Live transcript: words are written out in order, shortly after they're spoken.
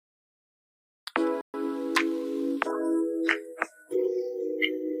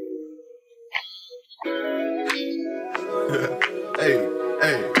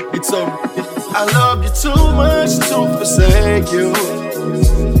thank you.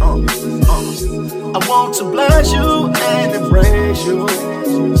 I want to bless you and embrace you.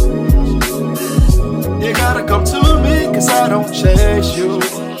 You gotta come to me, cause I don't chase you.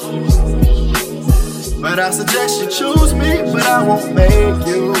 But I suggest you choose me, but I won't make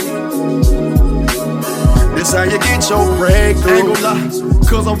you. This how you get your breakthrough. Ain't gon' lie,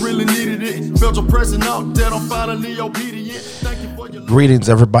 cause I really needed it. Felt your presence out that I'm finally obedient. Thank you for your Greetings,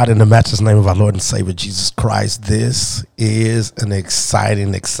 everybody, in the matchless name of our Lord and Savior Jesus Christ. This is an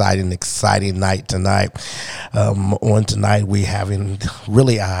exciting night tonight. On tonight, we having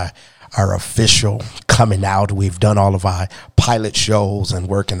really our official coming out. We've done all of our pilot shows and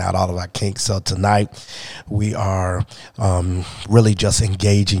working out all of our kinks. So tonight we are really just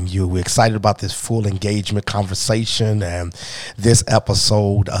engaging you. We're excited about this full engagement conversation and this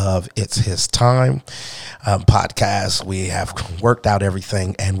episode of It's His Time podcast. We have worked out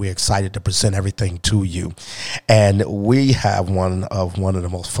everything and we're excited to present everything to you. And we have one of the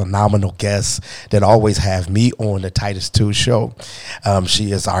most phenomenal guests that always have me on the Titus 2 show.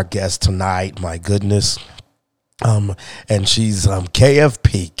 She is our guest tonight. My goodness. And she's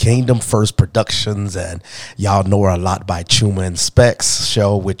KFP, Kingdom First Productions, and y'all know her a lot by Chuma and Specs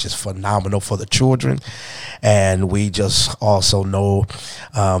show, which is phenomenal for the children. And we just also know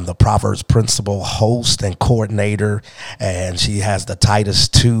the Proverbs Principal host and coordinator, and she has the Titus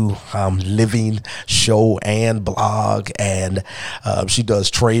 2 living show and blog, and she does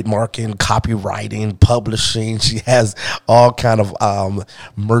trademarking, copywriting, publishing. She has all kind of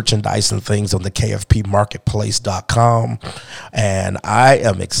merchandise and things on the KFPmarketplace.com. And I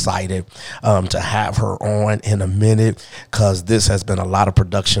am excited to have her on in a minute, because this has been a lot of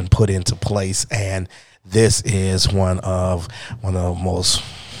production put into place, and this is one of the most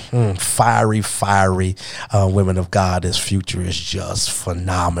fiery women of God. His future is just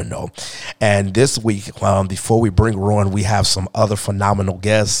phenomenal. And this week, before we bring her on, we have some other phenomenal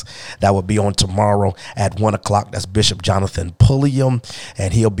guests that will be on tomorrow at 1 o'clock. That's Bishop Jonathan Pulliam,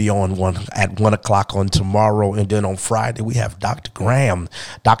 and he'll be on at 1 o'clock on tomorrow. And then on Friday, we have Dr. Graham,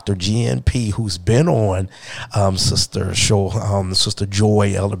 Dr. GNP, who's been on Sister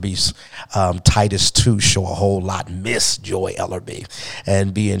Joy Ellerbe's Titus 2 show a whole lot. Miss Joy Ellerbe,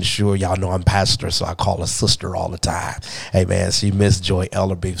 and being sure y'all know I'm pastor, so I call her sister all the time. Hey man, she Miss Joy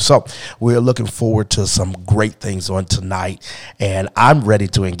Ellerbe. So we're looking forward to some great things on tonight, and I'm ready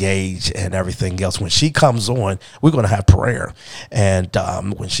to engage and everything else. When she comes on, we're going to have prayer, and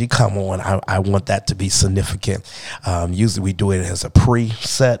when she come on, I want that to be significant. Usually we do it as a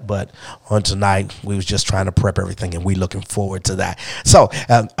preset, but on tonight we was just trying to prep everything, and we looking forward to that. So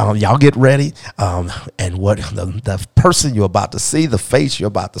y'all get ready, and what the person you're about to see, the face you're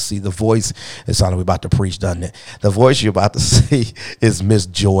about to see, the voice, it sounded we about to preach, doesn't it? The voice you're about to see is Miss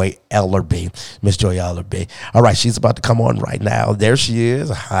Joy Ellerbe. Miss Joy Ellerbe. All right, she's about to come on right now. There she is.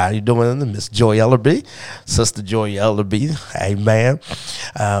 How you doing, Miss Joy Ellerbe? Sister Joy Ellerbe. Amen.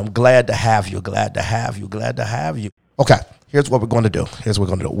 Glad to have you. Glad to have you. Glad to have you. Okay. Here's what we're going to do. We're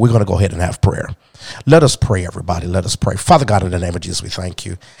going to go ahead and have prayer. Let us pray, everybody. Let us pray. Father God, in the name of Jesus, we thank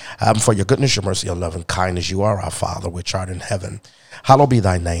you for your goodness, your mercy, your love, and kindness. You are our Father, which art in heaven. Hallowed be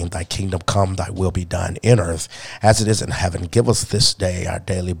thy name, thy kingdom come, thy will be done in earth as it is in heaven. Give us this day our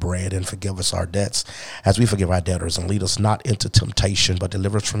daily bread, and forgive us our debts as we forgive our debtors. And lead us not into temptation, but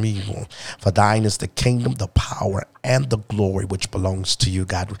deliver us from evil. For thine is the kingdom, the power, and the glory which belongs to you,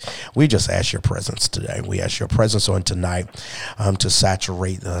 God. We just ask your presence today. We ask your presence on tonight to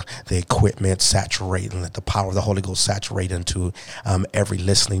saturate the equipment, saturate, and let the power of the Holy Ghost saturate into every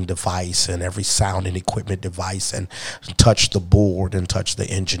listening device and every sound and equipment device, and touch the board and touch the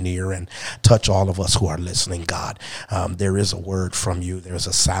engineer and touch all of us who are listening, God. There is a word from you. There's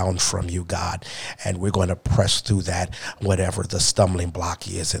a sound from you, God, and we're going to press through that, whatever the stumbling block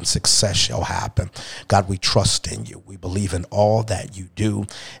is, and success shall happen. God, we trust in you. We believe in all that you do,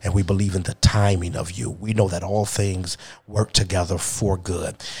 and we believe in the timing of you. We know that all things work together for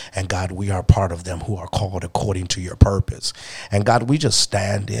good, and God, we are part of them who are called according to your purpose. And God, we just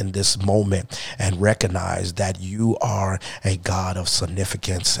stand in this moment and recognize that you are a God of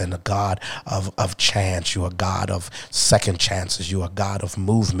significance and a God of chance. You are a God of second chances. You are a God of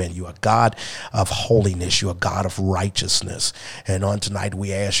movement. You are a God of holiness. You are a God of righteousness. And on tonight,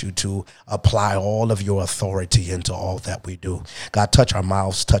 we ask you to apply all of your authority into all that we do. God, touch our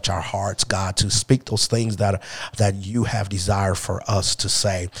mouths, touch our hearts, God, to speak those things that you have desire for us to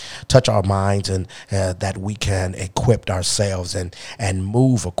say. Touch our minds, and that we can equip ourselves and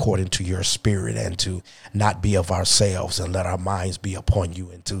move according to your spirit, and to not be of ourselves, and let our minds minds be upon you,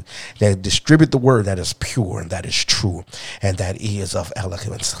 and to that distribute the word that is pure and that is true and that is of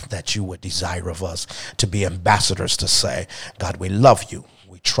eloquence, that you would desire of us to be ambassadors to say, God, we love you.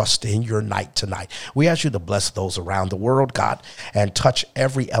 Trust in your night tonight. We ask you to bless those around the world, God, and touch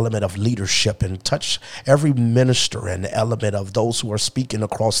every element of leadership and touch every minister and element of those who are speaking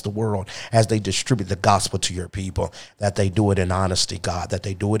across the world as they distribute the gospel to your people, that they do it in honesty, God, that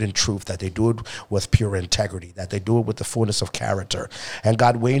they do it in truth, that they do it with pure integrity, that they do it with the fullness of character. And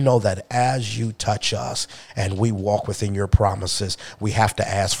God, we know that as you touch us and we walk within your promises, we have to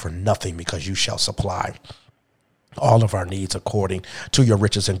ask for nothing because you shall supply all of our needs according to your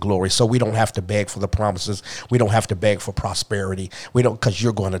riches and glory. So we don't have to beg for the promises. We don't have to beg for prosperity. We don't, because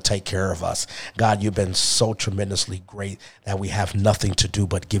you're going to take care of us. God, you've been so tremendously great that we have nothing to do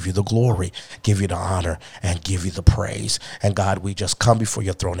but give you the glory, give you the honor, and give you the praise. And God, we just come before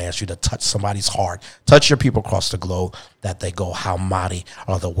your throne and ask you to touch somebody's heart, touch your people across the globe, that they go, how mighty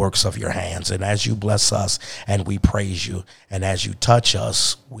are the works of your hands. And as you bless us and we praise you, and as you touch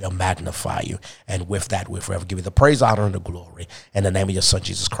us, we'll magnify you. And with that, we'll forever give you the praise, honor, and the glory. In the name of your son,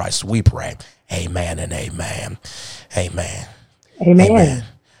 Jesus Christ, we pray. Amen and amen. Amen. Amen. Amen.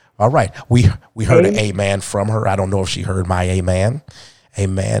 All right. We heard an amen from her. I don't know if she heard my amen.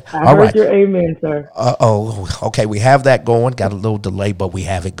 Amen. I All heard right. your amen, sir. Okay. We have that going. Got a little delay, but we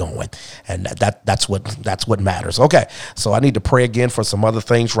have it going, and that's what matters. Okay. So I need to pray again for some other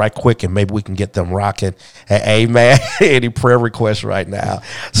things right quick, and maybe we can get them rocking. Amen. Any prayer requests right now,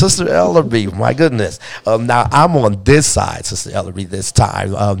 Sister Ellerbe? My goodness. Now I'm on this side, Sister Ellerbe. This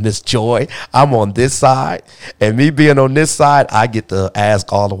time, Miss Joy, I'm on this side, and me being on this side, I get to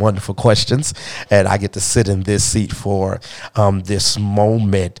ask all the wonderful questions, and I get to sit in this seat for this moment.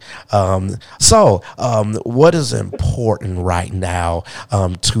 What is important right now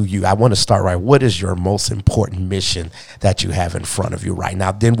to you? I want to start right. What is your most important mission that you have in front of you right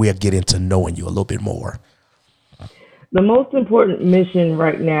now? Then we'll get into knowing you a little bit more. The most important mission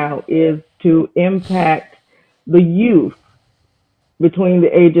right now is to impact the youth between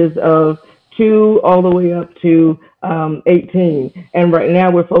the ages of 2 all the way up to 18. And right now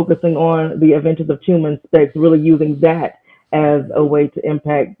we're focusing on the Adventures of Human Specs, really using that as a way to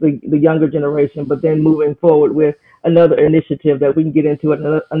impact the younger generation, but then moving forward with another initiative that we can get into at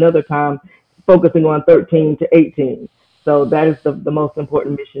another time, focusing on 13 to 18. So that is the most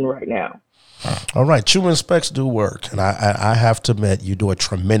important mission right now. All right. Human Specs do work. And I have to admit, you do a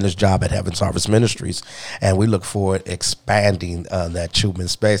tremendous job at Heaven's Harvest Ministries. And we look forward to expanding that Human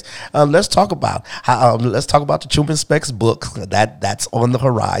Specs. Let's talk about the Human Specs book that's on the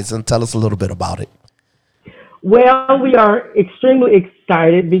horizon. Tell us a little bit about it. Well, we are extremely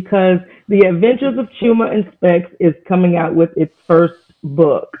excited because the Adventures of Chuma and Specs is coming out with its first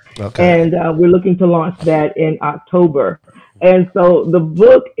book. Okay. And we're looking to launch that in October. And so the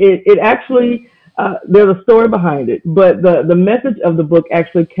book, it actually, there's a story behind it, but the message of the book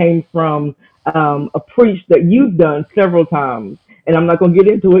actually came from a preach that you've done several times. And I'm not going to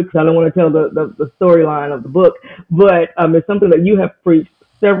get into it because I don't want to tell the storyline of the book, but it's something that you have preached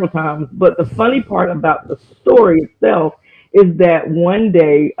several times. But the funny part about the story itself is that one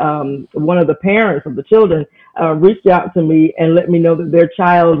day, one of the parents of the children reached out to me and let me know that their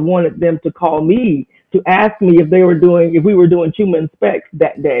child wanted them to call me to ask me if we were doing Human Specs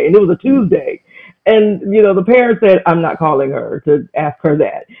that day. And it was a Tuesday. And, the parent said, I'm not calling her to ask her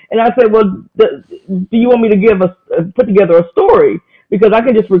that. And I said, well, do you want me to put together a story? Because I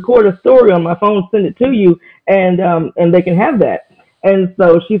can just record a story on my phone, send it to you, and they can have that. And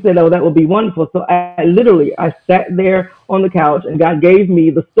so she said, oh, that would be wonderful. So I sat there on the couch and God gave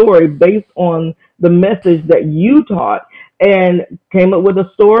me the story based on the message that you taught and came up with a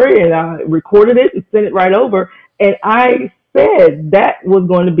story, and I recorded it and sent it right over. And I said that was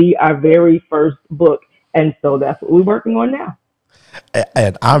going to be our very first book. And so that's what we're working on now.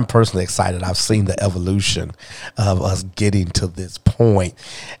 And I'm personally excited. I've seen the evolution of us getting to this point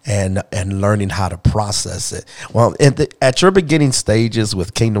and learning how to process it. Well, at your beginning stages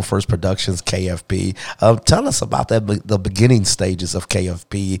with Kingdom First Productions, KFP, tell us about the beginning stages of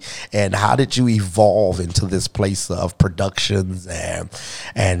KFP and how did you evolve into this place of productions and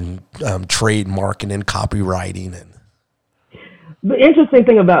trademarking and copywriting? The interesting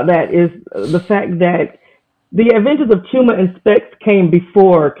thing about that is the fact that the Adventures of Chuma and Specs came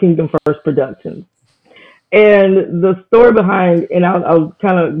before Kingdom First Productions. And the story behind, and I'll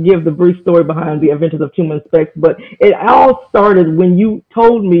kind of give the brief story behind the Adventures of Chuma and Specs, but it all started when you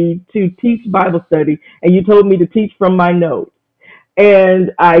told me to teach Bible study and you told me to teach from my notes.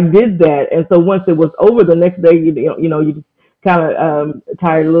 And I did that. And so once it was over, the next day, you just kind of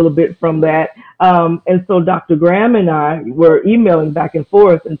tired a little bit from that. And so Dr. Graham and I were emailing back and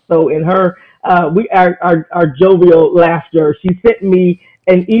forth. And so in her, our jovial laughter, she sent me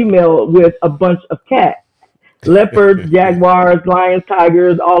an email with a bunch of cats, leopards, jaguars, lions,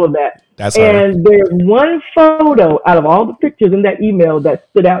 tigers, all of that. That's her. And there's one photo out of all the pictures in that email that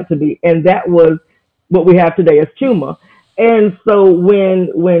stood out to me, and that was what we have today as Chuma. And so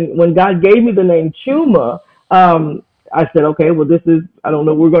when God gave me the name Chuma, I said, okay, well, this is, I don't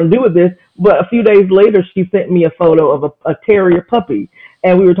know what we're going to do with this. But a few days later, she sent me a photo of a terrier puppy.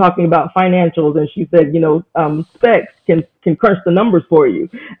 And we were talking about financials. And she said, Specs can crunch the numbers for you.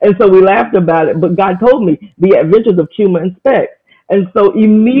 And so we laughed about it. But God told me the adventures of Chuma and Specs. And so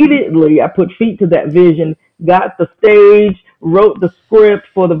immediately I put feet to that vision, got the stage, wrote the script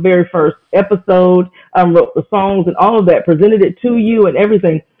for the very first episode, wrote the songs and all of that, presented it to you and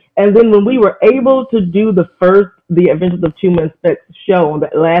everything. And then when we were able to do the Adventures of Chuma and Specs show on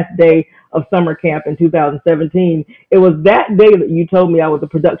that last day of summer camp in 2017, it was that day that you told me I was a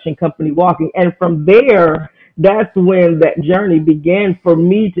production company walking. And from there, that's when that journey began for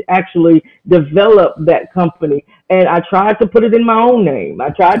me to actually develop that company. And I tried to put it in my own name. I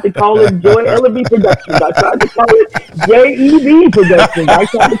tried to call it Joy Ellerbe Productions. I tried to call it JEB Productions. I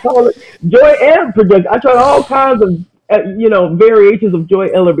tried to call it Joy Ebb Productions. I tried all kinds of variations of Joy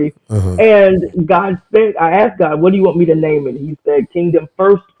Ellerbe. And God said, I asked God, what do you want me to name it? He said, Kingdom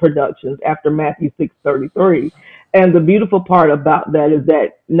First Productions, after Matthew 6:33. And the beautiful part about that is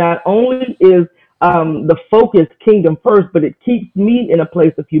that not only is the focus kingdom first, but it keeps me in a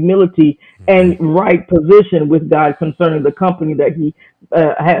place of humility and right position with God concerning the company that he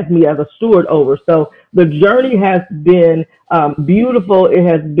has me as a steward over. So the journey has been beautiful. It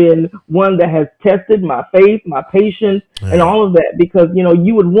has been one that has tested my faith, my patience, and all of that, because,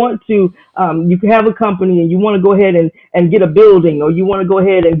 you would want to, you can have a company and you want to go ahead and get a building, or you want to go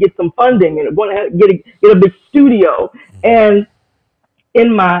ahead and get some funding and want to get a big studio. And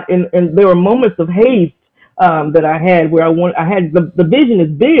and there were moments of haste that I had where I had the vision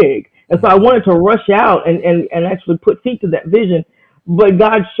is big, and so I wanted to rush out and actually put feet to that vision. But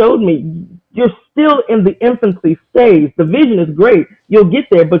God showed me you're still in the infancy stage. The vision is great, you'll get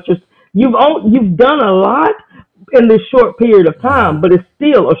there, but you've done a lot in this short period of time, but it's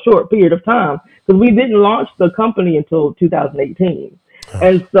still a short period of time because we didn't launch the company until 2018.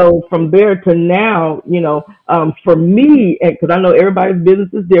 And so from there to now, for me, because I know everybody's business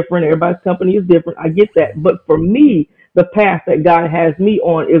is different, everybody's company is different, I get that. But for me, the path that God has me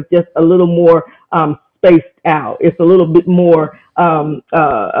on is just a little more spaced out. It's a little bit more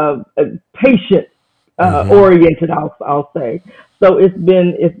patient oriented, I'll say. So it's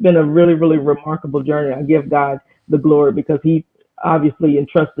been a really, really remarkable journey. I give God the glory because he obviously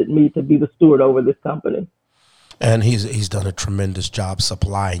entrusted me to be the steward over this company. And he's done a tremendous job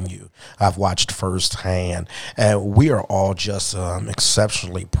supplying you. I've watched firsthand, and we are all just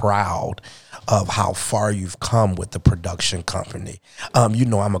exceptionally proud of how far you've come with the production company. I'm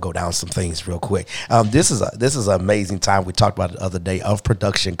gonna go down some things real quick. This is an amazing time. We talked about it the other day of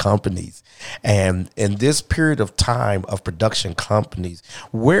production companies, and in this period of time of production companies,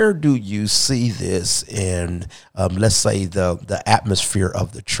 where do you see this in, let's say, the atmosphere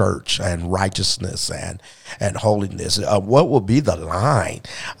of the church and righteousness and holiness? What will be the line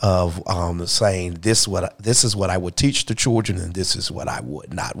of saying this is what I would teach the children and this is what I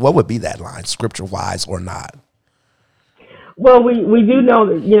would not? What would be that line, scripture wise or not? Well, we do know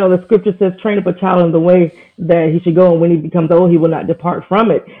that, the scripture says, train up a child in the way that he should go, and when he becomes old, he will not depart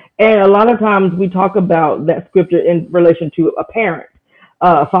from it. And a lot of times we talk about that scripture in relation to a parent,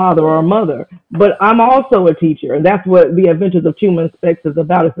 a father or a mother. But I'm also a teacher, and that's what the Adventures of Chuma and Specs is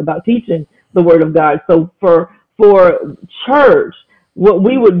about. It's about teaching the word of God. So for church, what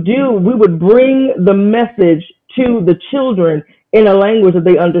we would do, we would bring the message to the children in a language that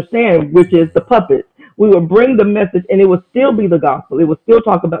they understand, which is the puppet. We would bring the message, and it would still be the gospel. It would still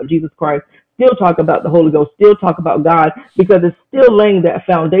talk about Jesus Christ, still talk about the Holy Ghost, still talk about God, because it's still laying that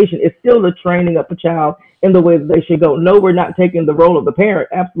foundation. It's still the training up a child in the way that they should go. No, we're not taking the role of the parent.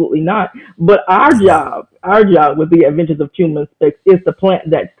 Absolutely not. But our job with the Adventures of Chuma and Specs is to plant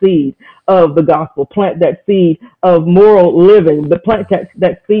that seed of the gospel, plant that seed of moral living, to plant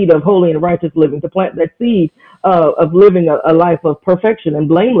that seed of holy and righteous living, to plant that seed of living a life of perfection and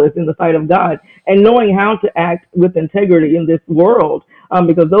blameless in the sight of God, and knowing how to act with integrity in this world,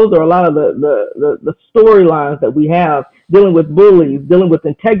 because those are a lot of the storylines that we have, dealing with bullies, dealing with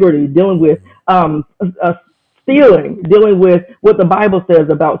integrity, dealing with stealing, dealing with what the Bible says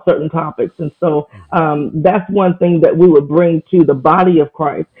about certain topics. And so that's one thing that we would bring to the body of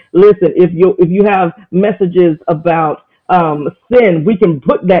Christ. Listen, if you have messages about sin, we can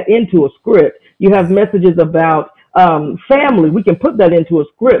put that into a script. You have messages about family. We can put that into a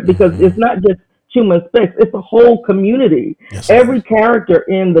script because it's not just human specs. It's a whole community. Yes, sir. Every character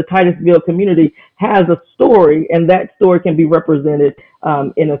in the Titusville community has a story, and that story can be represented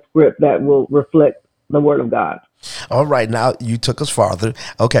in a script that will reflect the Word of God. All right, now you took us farther.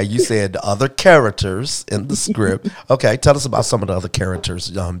 Okay, you said other characters in the script. Okay, tell us about some of the other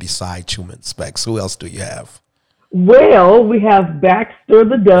characters besides human specs. Who else do you have? Well, we have Baxter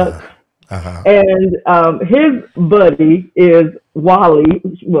the duck, Uh-huh. and his buddy is Wally.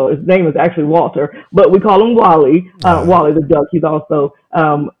 Well, his name is actually Walter, but we call him Wally. Wally the duck. He's also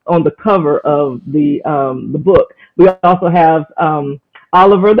on the cover of the book. We also have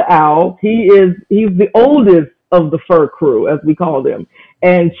Oliver the owl. He's the oldest of the fur crew, as we call them,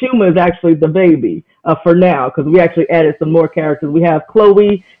 and Chuma is actually the baby for now because we actually added some more characters. We have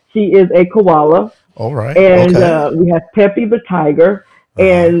Chloe. She is a koala. All right. And Okay. we have Peppy the tiger.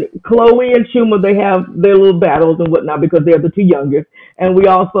 And Chloe and Chuma, they have their little battles and whatnot because they're the two youngest. And we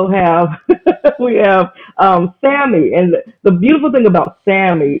also have we have Sammy. And the beautiful thing about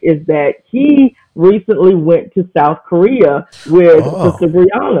Sammy is that he recently went to South Korea with Oh, Sister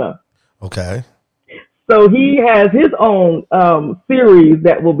Brianna. okay. So he has his own series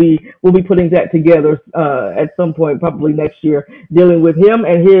that will be putting that together at some point, probably next year, dealing with him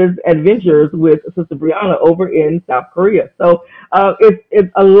and his adventures with Sister Brianna over in South Korea. So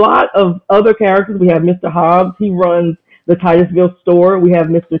it's a lot of other characters. We have Mr. Hobbs. He runs the Titusville store. We have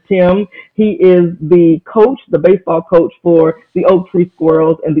Mr. Tim. He is the coach, the baseball coach for the Oak Tree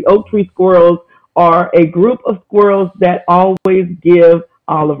Squirrels, and the Oak Tree Squirrels are a group of squirrels that always give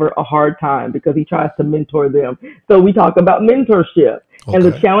Oliver a hard time because he tries to mentor them. So we talk about mentorship and the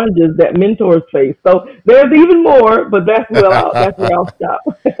Okay. challenges that mentors face. So there's even more, but that's where I'll stop.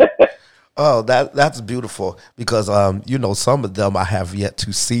 Oh, that's beautiful because some of them I have yet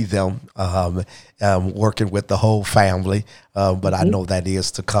to see them working with the whole family, but I know that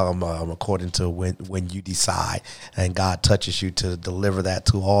is to come according to when you decide and God touches you to deliver that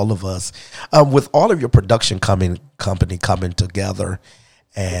to all of us. With all of your production company coming together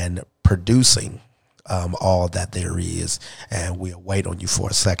and producing all that there is, and we'll wait on you for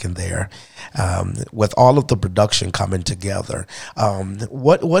a second there. With all of the production coming together,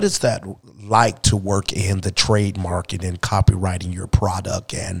 what is that like to work in the trademarking and copywriting your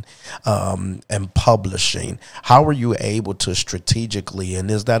product and publishing? How are you able to strategically,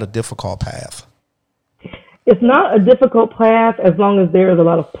 and is that a difficult path? It's not a difficult path as long as there is a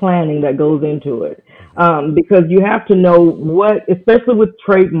lot of planning that goes into it. Because you have to know what, especially with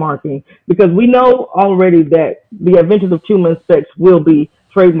trademarking, because we know already that the Adventures of Chuma and Specs will be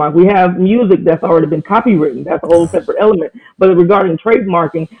trademarked. We have music that's already been copywritten. That's a whole separate element. But regarding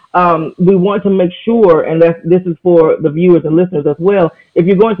trademarking, we want to make sure, and this is for the viewers and listeners as well, if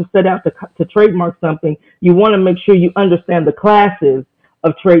you're going to set out to trademark something, you want to make sure you understand the classes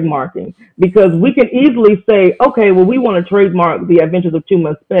of trademarking because we can easily say, okay, well, we want to trademark the Adventures of 2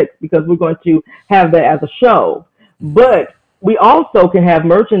 Month Specs because we're going to have that as a show. But we also can have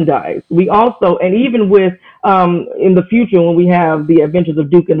merchandise. We also, and even with in the future when we have the Adventures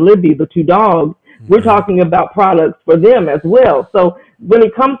of Duke and Libby, the two dogs, we're talking about products for them as well. So when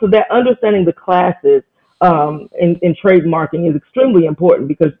it comes to that, understanding the classes in trademarking is extremely important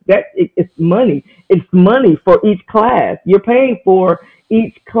because it's money. It's money for each class. You're paying for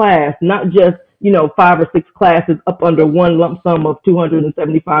each class, not just 5 or 6 classes up under one lump sum of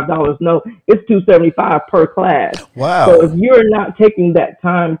 $275. No, it's $275 per class. So if Wow. you're not taking that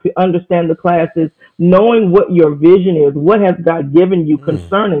time to understand the classes, knowing what your vision is, what has God given you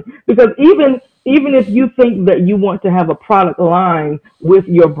concerning, because even if you think that you want to have a product line with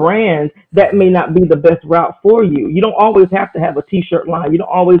your brand, that may not be the best route for you. You don't always have to have a t-shirt line. You don't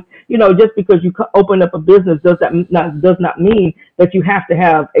always, just because you open up a business does not mean that you have to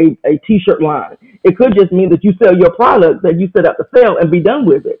have a t-shirt line. It could just mean that you sell your product that you set up to sell and be done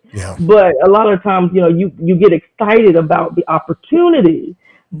with it. Yeah. But a lot of times, you get excited about the opportunity,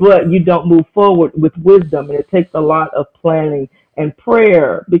 but you don't move forward with wisdom. And it takes a lot of planning and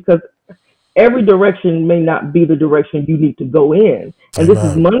prayer because every direction may not be the direction you need to go in. And this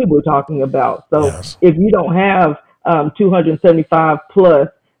is Amen. money we're talking about. So Yes. if you don't have 275 plus,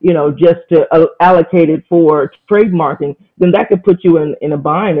 just to allocate it for trademarking, then that could put you in a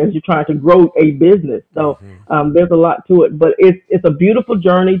bind as you're trying to grow a business. So there's a lot to it, but it's a beautiful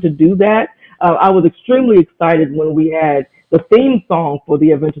journey to do that. I was extremely excited when we had the theme song for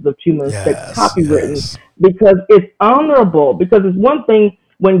the Adventures of Chuma and Specs Yes. copywritten Yes. because it's honorable. Because it's one thing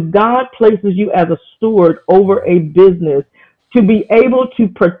when God places you as a steward over a business to be able to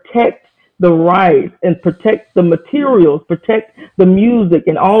protect the rights and protect the materials, protect the music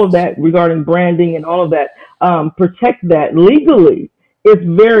and all of that regarding branding and all of that, protect that legally. It's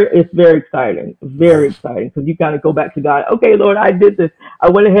very exciting, very Yeah. exciting because you kind of go back to God. Okay, Lord, I did this. I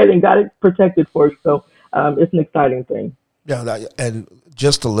went ahead and got it protected for you. So it's an exciting thing. Yeah, and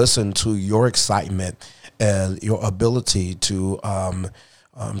just to listen to your excitement and your ability to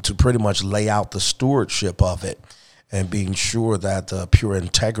pretty much lay out the stewardship of it, and being sure that the pure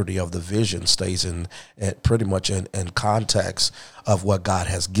integrity of the vision stays pretty much in context of what God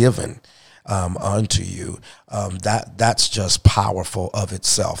has given unto you. That's just powerful of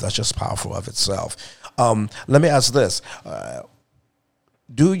itself. That's just powerful of itself. Let me ask this.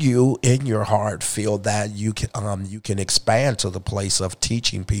 Do you, in your heart, feel that you can expand to the place of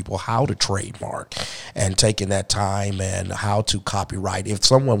teaching people how to trademark and taking that time and how to copyright? If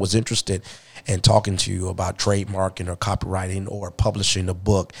someone was interested in talking to you about trademarking or copywriting or publishing a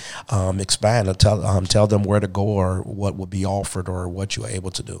book, expand or tell them where to go or what would be offered or what you're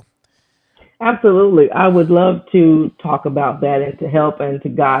able to do. Absolutely. I would love to talk about that and to help and to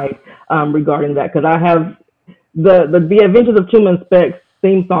guide regarding that because I have the Adventures of Truman Speck's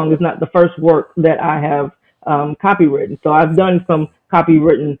theme song is not the first work that I have copywritten. So I've done some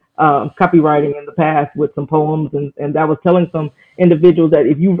copywriting in the past with some poems, and I was telling some individuals that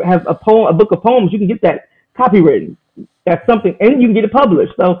if you have a book of poems, you can get that copywritten. That's something, and you can get it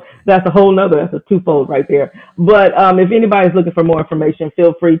published. So that's that's a twofold right there. But if anybody's looking for more information,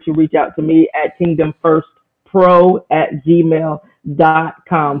 feel free to reach out to me at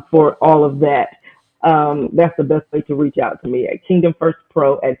kingdomfirstpro@gmail.com for all of that. That's the best way to reach out to me at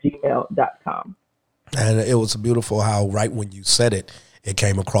kingdomfirstpro@gmail.com. And it was beautiful how right when you said it, it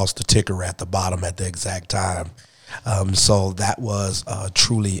came across the ticker at the bottom at the exact time. So that was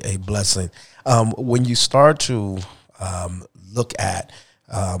truly a blessing. When you start to look at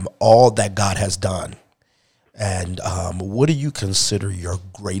all that God has done, and what do you consider your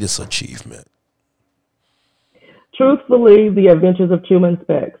greatest achievement? Truthfully, The Adventures of Truman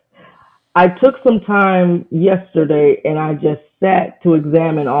Speck. I took some time yesterday and I just sat to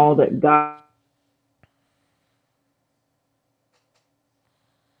examine all that God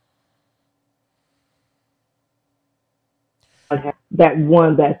has, that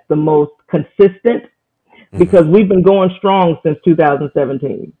one that's the most consistent Mm-hmm. because we've been going strong since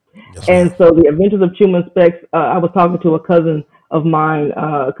 2017. Yes, And ma'am. so the Adventures of Truman Speck, I was talking to a cousin of mine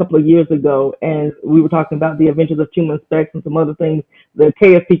a couple of years ago, and we were talking about the Adventures of Truman Speck and some other things, the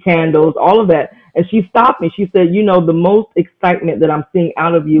KFP candles, all of that. And she stopped me. She said, "You know, the most excitement that I'm seeing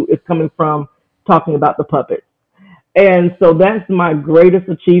out of you is coming from talking about the puppets." And so that's my greatest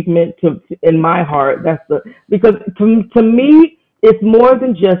achievement in my heart. Because to me, it's more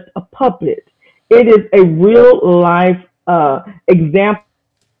than just a puppet. It is a real life example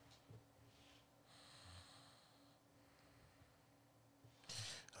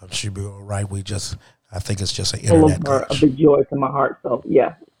She'll be all right. I think it's just an of internet a glitch. big joy to my heart. So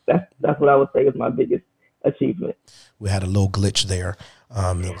yeah, that's what I would say is my biggest achievement. We had a little glitch there.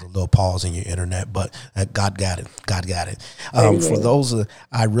 There was a little pause in your internet, but God got it. God got it. For Amen. those,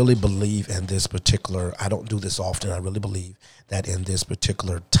 I really believe in this particular, I don't do this often. I really believe that in this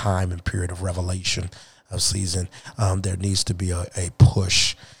particular time and period of revelation of season, there needs to be a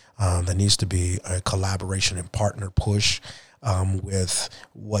push. There needs to be a collaboration and partner push with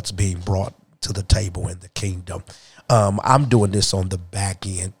what's being brought to the table in the kingdom. I'm doing this on the back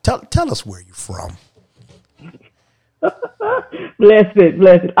end. Tell us where you're from.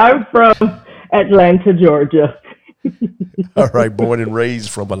 Blessed. I'm from Atlanta, Georgia. All right, born and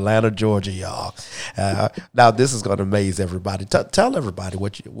raised from Atlanta, Georgia, y'all. Now this is going to amaze everybody. Tell everybody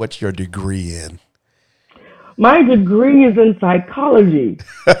what's your degree in. My degree is in psychology.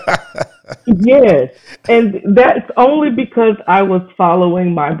 Yes, and that's only because I was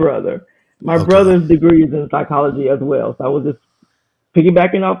following my brother. My Okay. brother's degree is in psychology as well, so I was just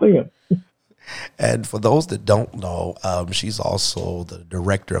piggybacking off of him. And for those that don't know, she's also the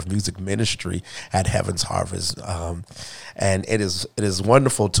director of music ministry at Heaven's Harvest, and it is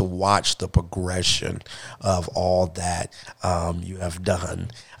wonderful to watch the progression of all that you have done.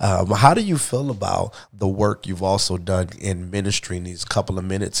 How do you feel about the work you've also done in ministry in these couple of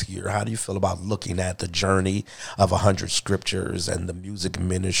minutes here? How do you feel about looking at the journey of 100 scriptures and the music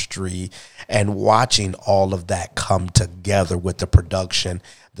ministry and watching all of that come together with the production,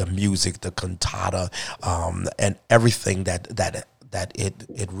 the music, the cantata, and everything that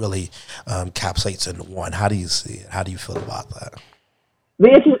it really capsulates into one? How do you see it? How do you feel about that?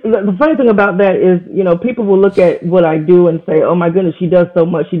 The funny thing about that is, people will look at what I do and say, "Oh my goodness, she does so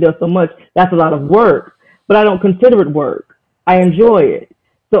much. She does so much. That's a lot of work." But I don't consider it work. I enjoy it.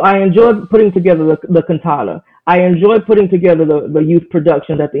 So I enjoy putting together the cantata. I enjoy putting together the youth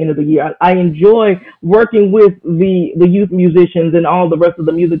productions at the end of the year. I enjoy working with the youth musicians and all the rest of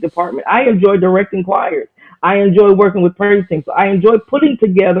the music department. I enjoy directing choirs. I enjoy working with praise teams. So I enjoy putting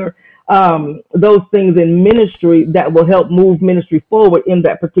together those things in ministry that will help move ministry forward in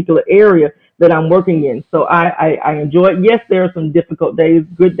that particular area that I'm working in. So I enjoy it. Yes, there are some difficult days,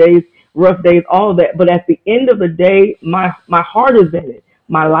 good days, rough days, all of that. But at the end of the day, my heart is in it.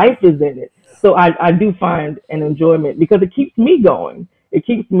 My life is in it. So I do find an enjoyment because it keeps me going. It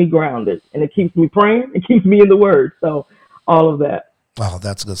keeps me grounded and it keeps me praying. It keeps me in the word. So all of that. Oh,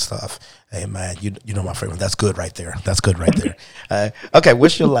 that's good stuff. Hey, man, you know my favorite. That's good right there. That's good right there. Okay,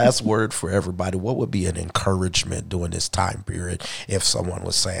 what's your last word for everybody? What would be an encouragement during this time period if someone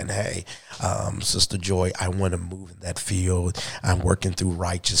was saying, hey, Sister Joy, I want to move in that field. I'm working through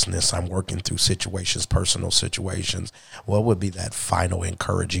righteousness. I'm working through situations, personal situations. What would be that final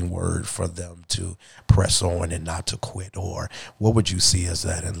encouraging word for them to press on and not to quit? Or what would you see as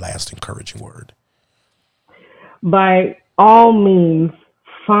that and last encouraging word? By all means,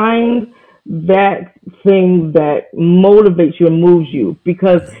 find that thing that motivates you and moves you.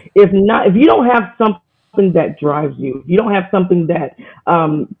 Because if you don't have something that drives you, if you don't have something that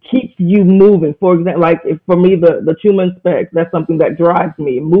keeps you moving. For example, like for me, the Truman Specs, that's something that drives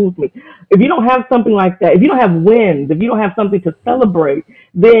me, moves me. If you don't have something like that, if you don't have wins, if you don't have something to celebrate,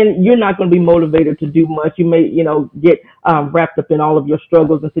 then you're not going to be motivated to do much. You may, get wrapped up in all of your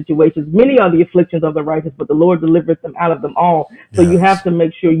struggles and situations. Many are the afflictions of the righteous, but the Lord delivers them out of them all. So you have to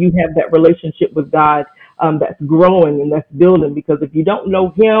make sure you have that relationship with God that's growing and that's building. Because if you don't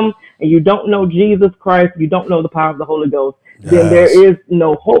know Him and you don't know Jesus Christ, you don't know the power of the Holy Ghost, then there is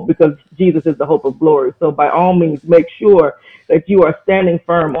no hope, because Jesus is the hope of glory. So by all means, make sure that you are standing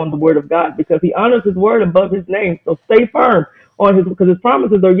firm on the word of God, because He honors His word above His name. So stay firm on His, because His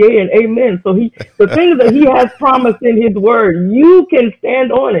promises are yea and amen. So the things that He has promised in His word, you can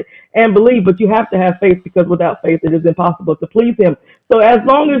stand on it and believe, but you have to have faith, because without faith it is impossible to please Him. So as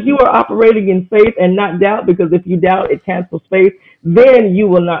long as you are operating in faith and not doubt, because if you doubt, it cancels faith, then you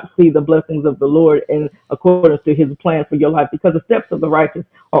will not see the blessings of the Lord in accordance to His plan for your life, because the steps of the righteous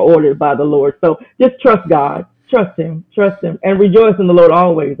are ordered by the Lord. So just trust God, trust Him, and rejoice in the Lord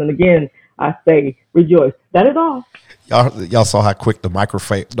always. And again, I say rejoice. That is all. Y'all saw how quick the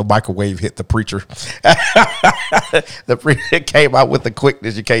microwave hit the preacher. The preacher came out with the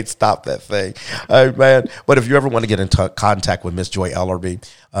quickness. You can't stop that thing. Man. But if you ever want to get in contact with Miss Joy Ellerbe,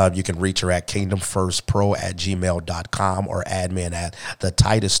 you can reach her at kingdomfirstpro@gmail.com or admin at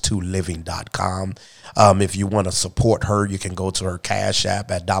thetitus2living.com. If you want to support her, you can go to her Cash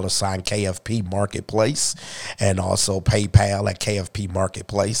App at $KFP Marketplace, and also PayPal at KFP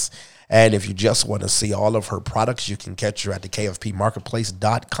Marketplace. And if you just want to see all of her products, you can catch her at the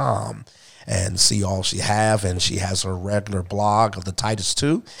KFPmarketplace.com and see all she have. And she has her regular blog of the Titus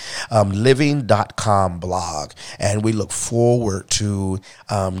 2 living.com blog. And we look forward to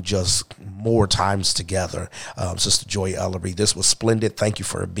just more times together. Sister Joy Ellerbe, this was splendid. Thank you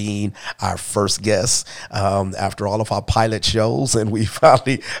for being our first guest after all of our pilot shows, and we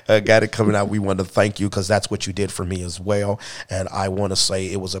finally got it coming out. We want to thank you, because that's what you did for me as well. And I want to say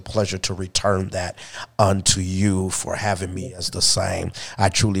it was a pleasure to return that unto you for having me as the same. I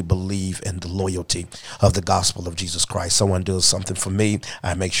truly believe in the loyalty of the gospel of Jesus Christ. Someone does something for me,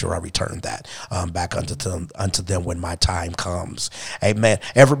 I make sure I return that back unto them when my time comes. Amen.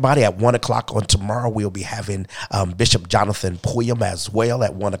 Everybody, at 1 o'clock on tomorrow, we'll be having Bishop Jonathan Puyam as well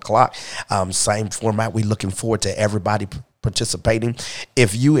at 1 o'clock. Same format. We're looking forward to everybody participating.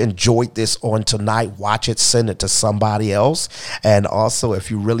 If you enjoyed this on tonight, watch it, send it to somebody else. And also,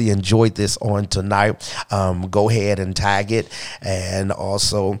 if you really enjoyed this on tonight, go ahead and tag it. And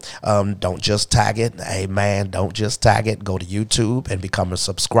also, don't just tag it. Amen. Don't just tag it. Go to YouTube and become a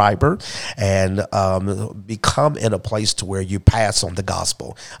subscriber, and become in a place to where you pass on the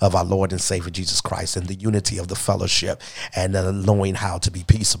gospel of our Lord and Savior Jesus Christ, and the unity of the fellowship, and knowing how to be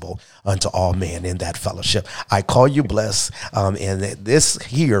peaceable unto all men in that fellowship. I call you blessed. And this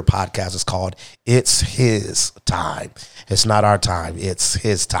here podcast is called It's His Time. It's not our time. It's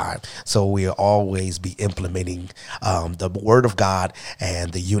His time. So we'll always be implementing the word of God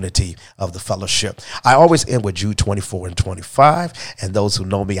and the unity of the fellowship. I always end with Jude 24 and 25. And those who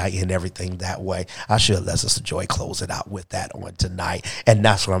know me, I end everything that way. I should let Sister Joy close it out with that on tonight. And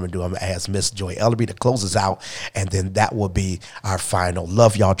that's what I'm going to do. I'm going to ask Miss Joy Ellerbe to close us out. And then that will be our final.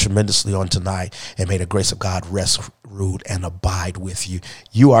 Love y'all tremendously on tonight. And may the grace of God rest, root, and abide with you.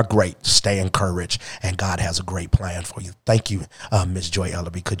 You are great. Stay encouraged, and God has a great plan for you. Thank you, Ms. Joy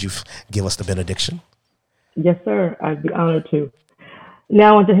Ellerbe. Could you give us the benediction? Yes, sir. I'd be honored to.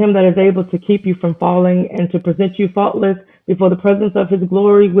 Now unto him that is able to keep you from falling and to present you faultless before the presence of his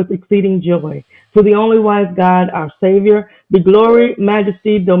glory with exceeding joy. To the only wise God, our Savior, be glory,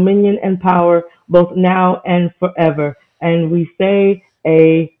 majesty, dominion, and power, both now and forever. And we say,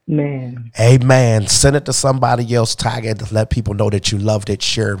 Amen. Amen. Send it to somebody else, tag it, to let people know that you loved it,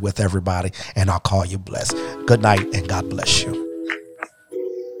 share it with everybody, and I'll call you blessed. Good night, and God bless you.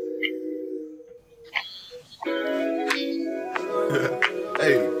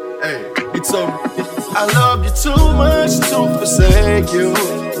 Hey, he told me, I love you too much to forsake you.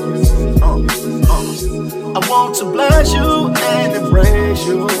 I want to bless you and embrace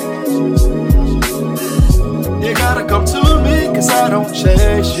you. You gotta come to me, cause I don't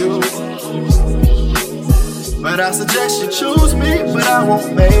chase you. But I suggest you choose me, but I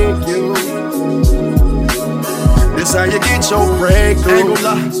won't make you. This how you get your breakthrough. Ain't gon'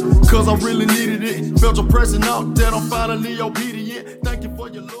 lie, cause I really needed it. Felt your presence out that I'm finally obedient. Thank you for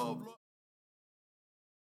your love.